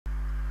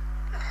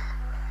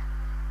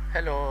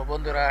Hello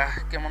বন্ধুরা,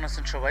 কেমন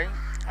আছেন সবাই?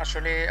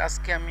 আসলে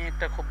আজকে আমি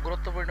একটা খুব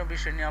গুরুত্বপূর্ণ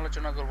বিষয় নিয়ে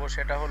আলোচনা করব,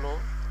 সেটা হলো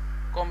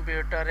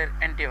কম্পিউটারের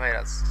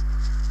অ্যান্টিভাইরাস।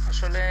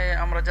 আসলে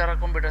আমরা যারা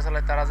কম্পিউটার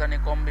চালাই তারা জানি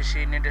কম বেশি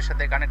নেটের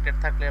সাথে কানেক্টেড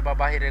থাকলে বা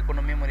বাইরে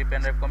কোনো মেমোরি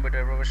পেনড্রাইভ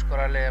কম্পিউটারে প্রবেশ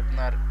করালে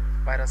আপনার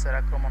ভাইরাসের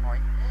আক্রমণ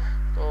হয়।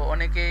 তো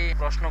অনেকেই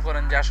প্রশ্ন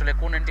করেন যে আসলে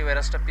কোন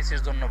অ্যান্টিভাইরাসটা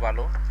পিসির জন্য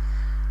ভালো।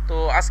 তো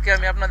আজকে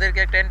আমি আপনাদেরকে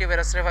একটা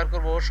অ্যান্টিভাইরাস রেফার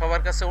করব।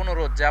 সবার কাছে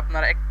অনুরোধ যে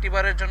আপনার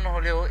একটিবারের জন্য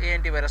হলেও এই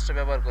অ্যান্টিভাইরাসটা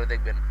ব্যবহার করে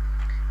দেখবেন।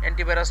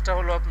 অ্যান্টিভাইরাসটা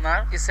হলো আপনার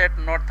ইসেট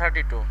নোট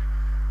 32।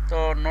 তো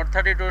নোট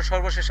 32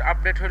 সর্বশেষ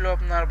আপডেট হলো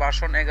আপনার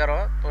ভার্সন 11।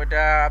 তো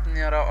এটা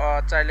আপনারা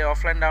চাইলে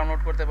অফলাইন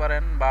ডাউনলোড করতে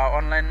পারেন বা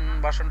অনলাইন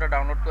ভার্সনটা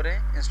ডাউনলোড করে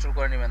ইনস্টল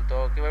করে নেবেন। তো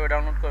কীভাবে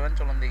ডাউনলোড করবেন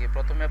চলুন দেখি।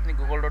 প্রথমে আপনি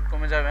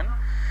google.com-এ যাবেন।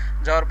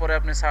 যাওয়ার পরে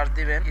আপনি সার্চ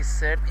দিবেন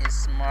ইসেট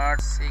স্মার্ট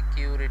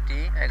সিকিউরিটি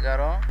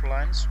 11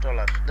 অফলাইন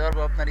ইনস্টলার। দেওয়ার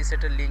পর আপনার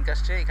ইসেটের লিঙ্ক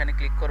আসছে, এখানে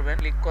ক্লিক করবেন।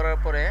 ক্লিক করার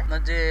পরে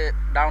আপনার যে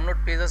ডাউনলোড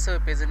পেজ আছে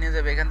ওই পেজে নিয়ে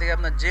যাবে। এখান থেকে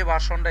আপনার যে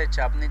ভার্সনটা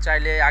ইচ্ছা আপনি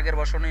চাইলে আগের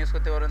ভার্সনও ইউজ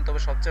করতে পারেন, তবে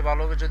সবচেয়ে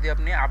ভালো হবে যদি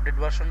আপনি আপডেট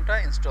ভার্সনটা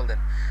ইনস্টল দেন।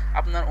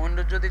 আপনার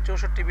উইন্ডোজ যদি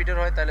 64 বিটের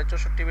হয় তাহলে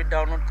 64 বিট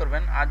ডাউনলোড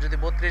করবেন, আর যদি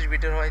 32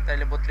 বিটের হয়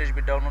তাহলে 32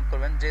 বিট ডাউনলোড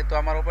করবেন। যেহেতু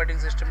আমার অপারেটিং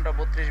সিস্টেমটা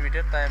 32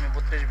 বিটের, তাই আমি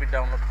 32 বিট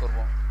ডাউনলোড করব।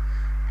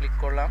 ক্লিক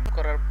করলাম,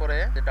 করার পরে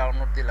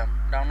ডাউনলোড দিলাম।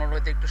 ডাউনলোড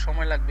হইতে একটু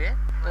সময় লাগবে।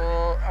 তো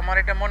আমার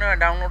এটা মনে হয়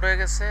ডাউনলোড হয়ে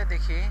গেছে,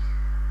 দেখি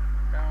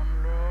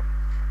ডাউনলোড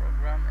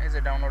প্রোগ্রাম। এই যে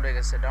ডাউনলোড হয়ে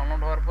গেছে।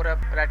 ডাউনলোড হওয়ার পরে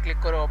রাইট ক্লিক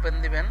করে ওপেন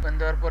দিবেন। ওপেন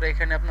দেওয়ার পরে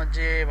এখানে আপনার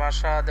যে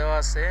ভাষা দেওয়া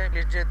আছে,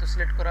 ইংলিশ যেহেতু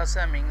সিলেক্ট করা আছে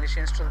আমি ইংলিশে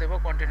ইনস্টল দেবো।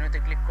 কন্টিনিউতে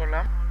ক্লিক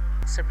করলাম,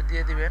 অ্যাকসেপ্ট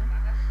দিয়ে দিবেন।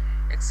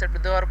 অ্যাকসেপ্ট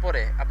দেওয়ার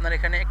পরে আপনার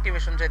এখানে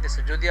অ্যাক্টিভেশন চাইতেছে।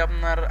 যদি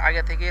আপনার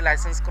আগে থেকে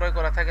লাইসেন্স ক্রয়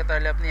করা থাকে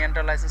তাহলে আপনি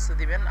এন্টার লাইসেন্সে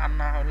দিবেন, আর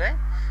না হলে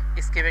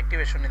স্কিপ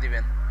অ্যাক্টিভেশনে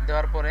দিবেন।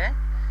 দেওয়ার পরে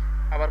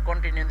আবার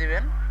কন্টিনিউ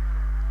দিবেন।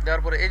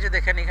 দেওয়ার পরে এই যে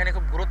দেখেন এখানে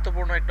খুব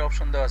গুরুত্বপূর্ণ একটা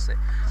অপশন দেওয়া আছে।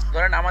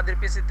 ধরেন আমাদের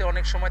পিসিতে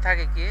অনেক সময়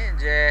থাকে কি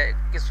যে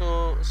কিছু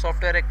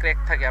সফটওয়্যারে ক্র্যাক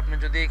থাকে। আপনি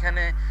যদি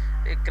এখানে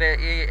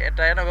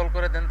এটা এনেবল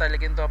করে দেন তাহলে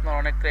কিন্তু আপনার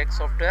অনেক ক্র্যাক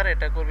সফটওয়্যার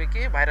এটা করবে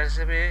কি ভাইরাস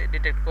হিসেবে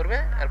ডিটেক্ট করবে,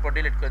 এরপর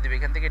ডিলিট করে দিবে।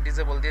 এখান থেকে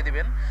ডিসেবল দিয়ে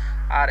দিবেন।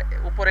 আর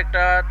উপর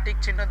একটা টিক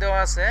চিহ্ন দেওয়া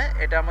আছে,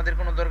 এটা আমাদের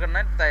কোনো দরকার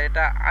নাই, তাই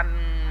এটা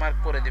আনমার্ক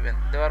করে দিবেন।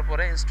 দেওয়ার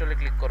পরে ইনস্টলে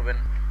ক্লিক করবেন।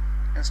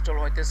 ইনস্টল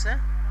হইতেছে।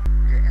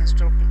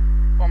 ইনস্টল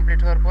কমপ্লিট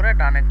হওয়ার পরে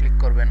ডানে ক্লিক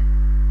করবেন।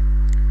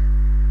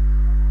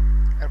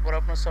 এরপর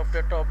আপনার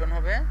সফটওয়্যারটা ওপেন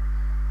হবে।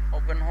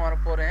 ওপেন হওয়ার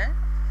পরে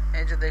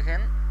এই যে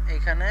দেখেন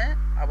এইখানে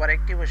আবার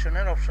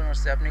অ্যাক্টিভেশনের অপশন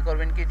আসছে। আপনি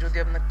করবেন কি, যদি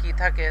আপনার কি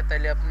থাকে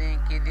তাহলে আপনি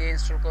কি দিয়ে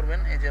ইনস্টল করবেন।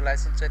 এই যে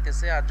লাইসেন্স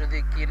চাইতেছে, আর যদি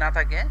কি না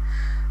থাকে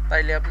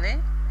তাইলে আপনি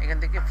এখান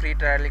থেকে ফ্রি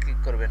ট্রায়ালে ক্লিক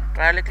করবেন।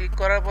 ট্রায়ালে ক্লিক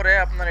করার পরে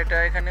আপনার এটা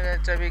এখানে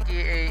চাইবে কি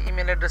এই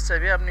ইমেল অ্যাড্রেস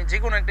চাইবে। আপনি যে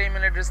কোনো একটা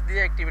ইমেল অ্যাড্রেস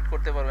দিয়ে অ্যাক্টিভেট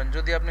করতে পারবেন।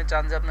 যদি আপনি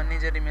চান যে আপনার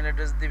নিজের ইমেল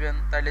অ্যাড্রেস দিবেন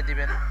তাইলে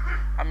দিবেন।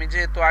 আমি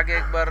যেহেতু আগে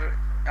একবার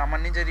আমার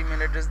নিজের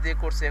ইমেল অ্যাড্রেস দিয়ে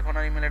করছি, এখন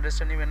আর ইমেল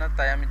অ্যাড্রেসটা নিবে না,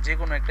 তাই আমি যে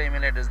কোনো একটা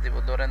ইমেল অ্যাড্রেস দিব,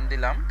 ধরেন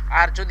দিলাম।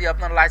 আর যদি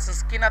আপনার লাইসেন্স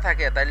কিনা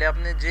থাকে তাহলে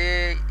আপনি যে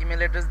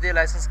ইমেল অ্যাড্রেস দিয়ে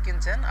লাইসেন্স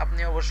কিনছেন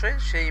আপনি অবশ্যই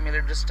সেই ইমেল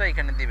অ্যাড্রেসটা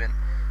এখানে দিবেন।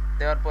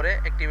 দেওয়ার পরে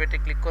অ্যাক্টিভেটে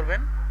ক্লিক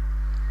করবেন।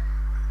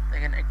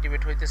 এখানে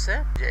অ্যাক্টিভেট হইতেছে,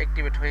 যে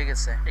অ্যাক্টিভেট হয়ে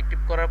গেছে। অ্যাক্টিভ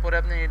করার পরে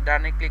আপনি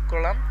ডানে ক্লিক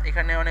করলাম।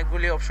 এখানে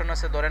অনেকগুলি অপশন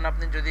আছে। ধরেন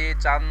আপনি যদি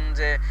চান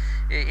যে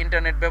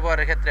ইন্টারনেট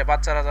ব্যবহারের ক্ষেত্রে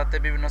বাচ্চারা যাতে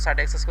বিভিন্ন সাইট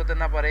অ্যাক্সেস করতে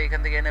না পারে, এখান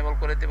থেকে এনেবল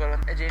করে দিতে পারবেন।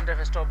 এই যে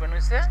ইন্টারফেসটা ওপেন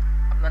হয়েছে।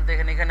 আপনার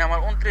দেখেন এখানে আমার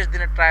 29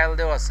 দিনের ট্রায়াল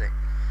দেওয়া আছে।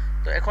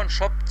 তো এখন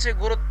সবচেয়ে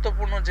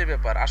গুরুত্বপূর্ণ যে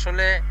ব্যাপার,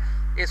 আসলে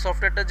এই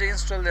সফটওয়্যারটা যে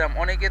ইনস্টল দিলাম,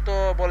 অনেকে তো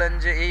বলেন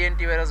যে এই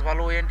অ্যান্টিভাইরাস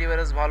ভালো, ওই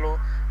অ্যান্টিভাইরাস ভালো।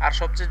 আর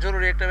সবচেয়ে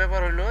জরুরি একটা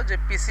ব্যাপার হলো যে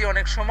পিসি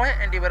অনেক সময়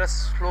অ্যান্টিভাইরাস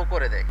স্লো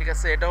করে দেয়, ঠিক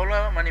আছে? এটা হলো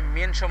মানে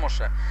মেন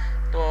সমস্যা।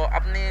 তো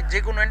আপনি যে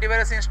কোনো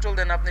অ্যান্টিভাইরাস ইনস্টল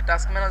দেন, আপনি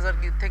টাস্ক ম্যানেজার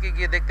থেকে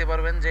গিয়ে দেখতে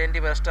পারবেন যে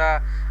অ্যান্টিভাইরাসটা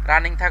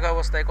রানিং থাকা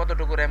অবস্থায়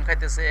কতটুকু র্যাম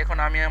খাইতেছে। এখন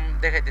আমি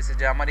দেখাইতেছি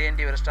যে আমার এই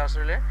অ্যান্টিভাইরাসটা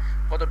আসলে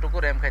কতটুকু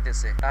র্যাম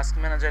খাইতেছে। টাস্ক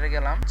ম্যানেজারে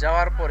গেলাম,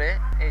 যাওয়ার পরে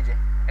এই যে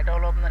এটা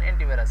হলো আপনার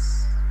অ্যান্টিভাইরাস,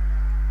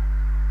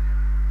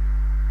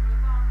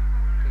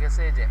 ঠিক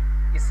আছে? এই যে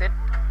ইসেট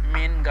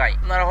মেন গাই।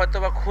 আপনারা হয়তো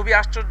বা খুবই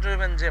আশ্চর্য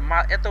হবেন যে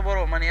এত বড়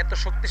মানে এত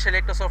শক্তিশালী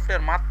একটা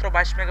সফটওয়্যার মাত্র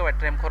 22 মেগাবাইট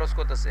র্যাম খরচ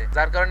করতেছে,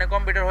 যার কারণে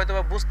কম্পিউটার হয়তো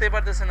বা বুঝতেই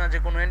পারতেছে না যে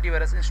কোনো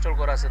অ্যান্টিভাইরাস ইনস্টল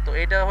করা আছে। তো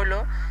এটা হলো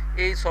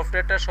এই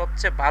সফটওয়্যারটার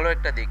সবচেয়ে ভালো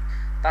একটা দিক।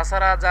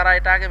 তাছাড়া যারা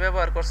এটা আগে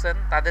ব্যবহার করছেন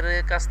তাদের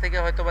কাছ থেকে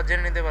হয়তো বা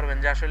জেনে নিতে পারবেন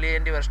যে আসলে এই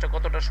অ্যান্টিভাইরাসটা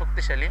কতটা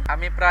শক্তিশালী।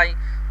 আমি প্রায়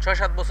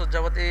 6-7 বছর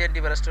যাবত এই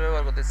অ্যান্টিভাইরাসটা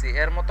ব্যবহার করতেছি।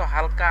 এর মতো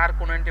হালকা আর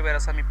কোনো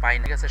অ্যান্টিভাইরাস আমি পাই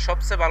না, ঠিক আছে?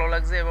 সবচেয়ে ভালো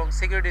লাগছে এবং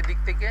সিকিউরিটির দিক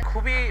থেকে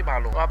খুবই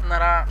ভালো।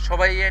 আপনারা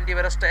সবাই এই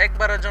অ্যান্টিভাইরাসটা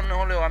একবারের জন্য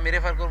হলেও আমি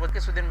রেফার করবো,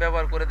 কিছুদিন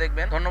ব্যবহার করে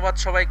দেখবেন। ধন্যবাদ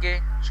সবাইকে,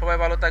 সবাই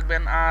ভালো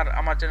থাকবেন আর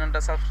আমার চ্যানেলটা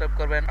সাবস্ক্রাইব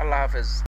করবেন। আল্লাহ হাফেজ।